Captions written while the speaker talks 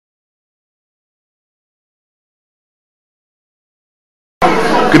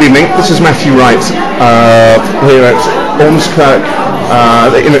Good evening, this is Matthew Wright here at Ormskirk,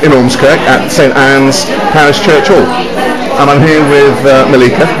 in Ormskirk at St.Anne's Parish Church Hall. And I'm here with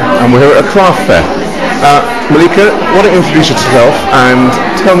Malika, and we're here at a craft fair. Malika, why don't you introduce yourself and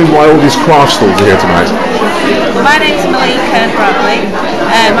tell me why all these craft stalls are here tonight? Well, my name's Malika Bradley.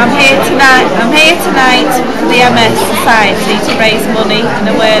 I'm here tonight for the MS Society to raise money and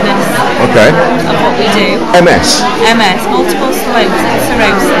awareness of what we do. MS? MS, Multiple Sclerosis.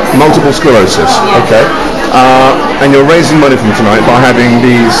 Multiple Sclerosis, yeah. Okay. And you're raising money from tonight by having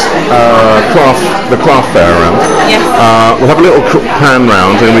these the craft fair around. Yes. We'll have a little pan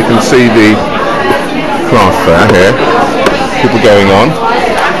round and we can see the craft fair here. People going on.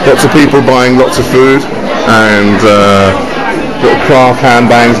 Lots of people buying lots of food and little craft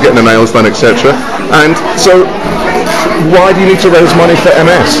handbags, getting their nails done, etc. And so, why do you need to raise money for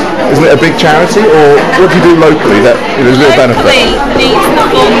MS? Isn't it a big charity, or what do you do locally that is real benefit? Locally, needs the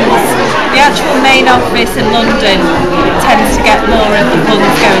funds. The actual main office in London tends to get more of the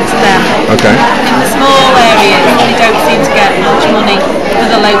funds going to them. Okay. In the small areas, we don't seem to get much money for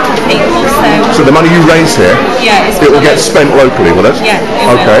the local people. So the money you raise here, yeah, it will get spent locally, will it? Yeah.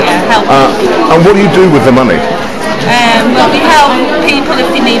 Okay. Help. And what do you do with the money? Well, we help people if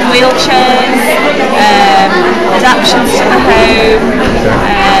they need wheelchairs, adaptations to the home,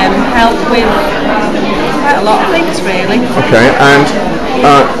 help with quite a lot of things really. Okay, and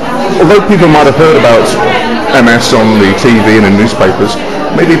although people might have heard about MS on the TV and in newspapers,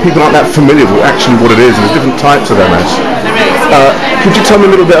 maybe people aren't that familiar with actually what it is. There's different types of MS. There is, yeah. Could you tell me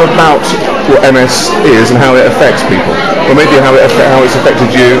a little bit about what MS is and how it affects people? Or maybe how it's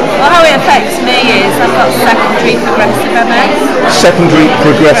affected you? Well, how it affects me is I've got secondary progressive MS. Secondary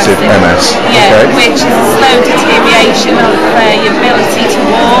progressive MS? Yeah, okay. Which is a slow deterioration of your ability to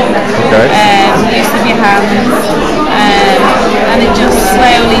walk, use of your hands, and it just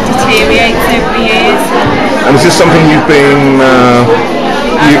slowly deteriorates over the years. And is this something you've been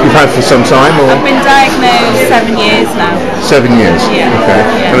you've had for some time? Or? I've been diagnosed 7 years now. 7 years? Yeah. Okay.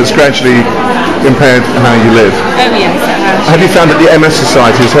 Yeah. And it's gradually impaired how you live? Oh yes, it has. Have you found that the MS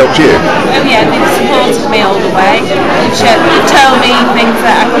Society has helped you? Oh yeah, they've supported me all the way. They've told me things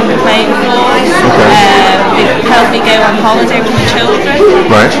that I can claim for. They've helped me go on holiday with my children.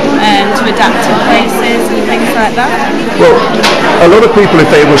 Right. To adaptive places and things like that. Well, a lot of people, if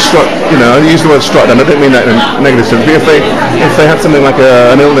they were struck, I use the word struck down, I don't mean that in a negative sense, but if they had something like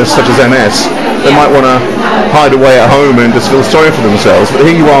an illness such as MS, they might want to hide away at home and just feel sorry for themselves. But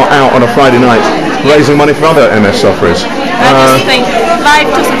here you are out on a Friday night raising money for other MS sufferers. I just think life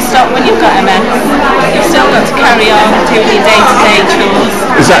doesn't stop when you've got MS. You've still got to carry on doing your day-to-day chores.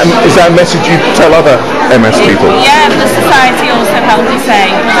 Is that a message you tell other MS people? Yeah, the society also helped me say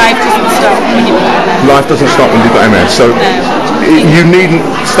life doesn't stop when you've got MS. Life doesn't stop when you've got MS. So you needn't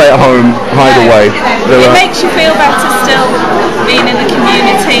stay at home, hide away. It makes you feel better still being in the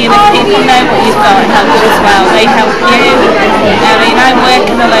community, and if people know what you've got, it helps you as well. They help you. I mean, I work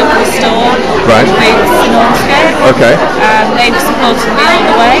in a local store, right, in Ormskirk, okay, and they've supported me all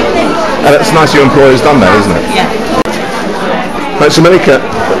the way. And it's nice your employer's done that, isn't it? Yeah. Right, so Malika,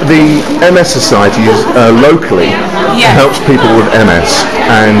 the MS Society is locally helps people with MS,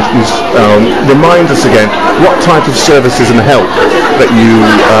 and remind us again what type of services and help that you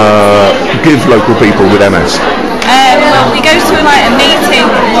give local people with MS. Well, we go to a meeting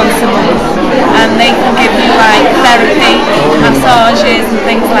once a month, and they can give you therapy, massages and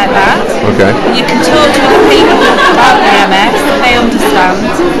things like that. Okay. You can talk to other people about the MS, they understand,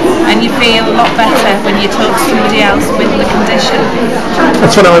 and you feel a lot better when you talk to somebody else with the condition.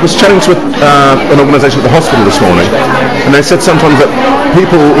 That's funny, I was chatting to an organisation at the hospital this morning, and they said sometimes that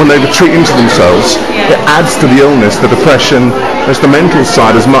people, when they retreat into themselves, it adds to the illness, the depression. There's the mental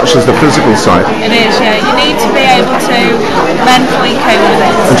side as much as the physical side. It is, yeah. You need to be able to mentally cope with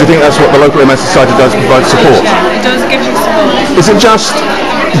it. And do you think that's what the local MS Society does, provide support? Yeah, it does give you support. Is it just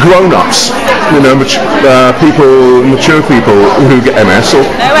grown-ups, mature people who get MS? Or?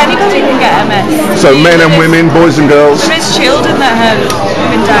 No, anybody can get MS. So men and women, boys and girls? There is children that have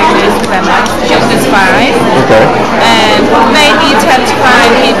been diagnosed with MS, as young as 5. Okay. Mainly you tend to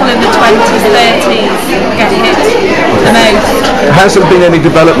find people in the 20s, 30s get hit the most. Has there been any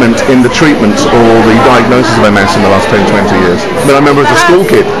development in the treatment or the diagnosis of MS in the last 10, 20 years? I mean, I remember as a school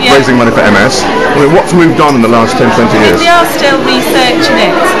kid raising money for MS. I mean, what's moved on in the last 10, 20 years? They are still researching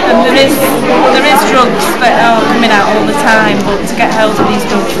it, and there is drugs that are coming out all the time, but to get hold of these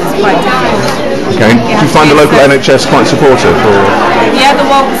drugs is quite difficult. Okay, do you find the local NHS quite supportive? Or? Yeah, the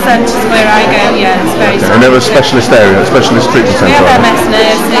Walton Centre is where I go, it's very supportive. And they're a specialist area, a specialist treatment centre? We have MS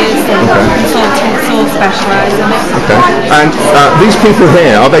nurses and consultants all specialise in it. Okay, and These people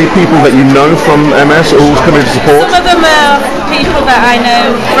here, are they people that you know from MS or who's coming to support? Some of them are people that I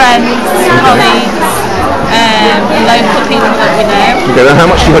know, friends, colleagues, local people that we know. Okay, then how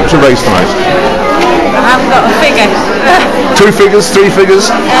much do you hope to raise tonight? I haven't got a figure. 2 figures, 3 figures?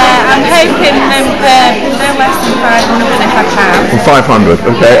 I'm hoping no less than 500 if I can. 500,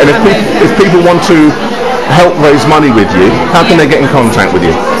 okay. And if people want to help raise money with you, how can they get in contact with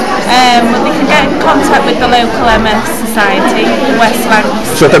you? They can get in contact with the local MS Society, West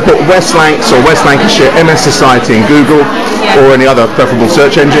Lancashire. So if they put West Lancs or West Lancashire MS Society in Google or any other preferable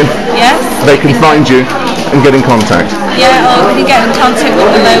search engine, they can find you and get in contact. Yeah, or they can get in contact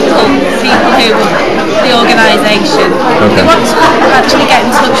with the local people who the organisation. If they want to actually get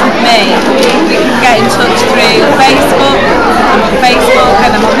in touch with me, they can get in touch through Facebook. I'm on Facebook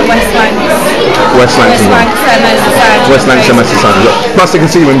and I'm on the West Lancs MS Society. West Lancs MS Society. Plus they can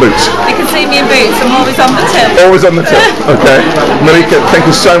see you in boots. They can see me in boots. I'm always on the tip. Always on the tip. Okay. Malika, thank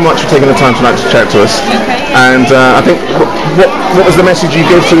you so much for taking the time tonight to chat to us. Okay. And I think what was the message you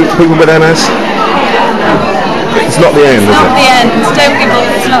give to people with MS? It's not the end, is it? It's not the end. Don't give up.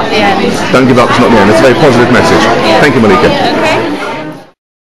 It's not the end. Don't give up. It's not the end. It's a very positive message. Yeah. Thank you, Malika. Okay.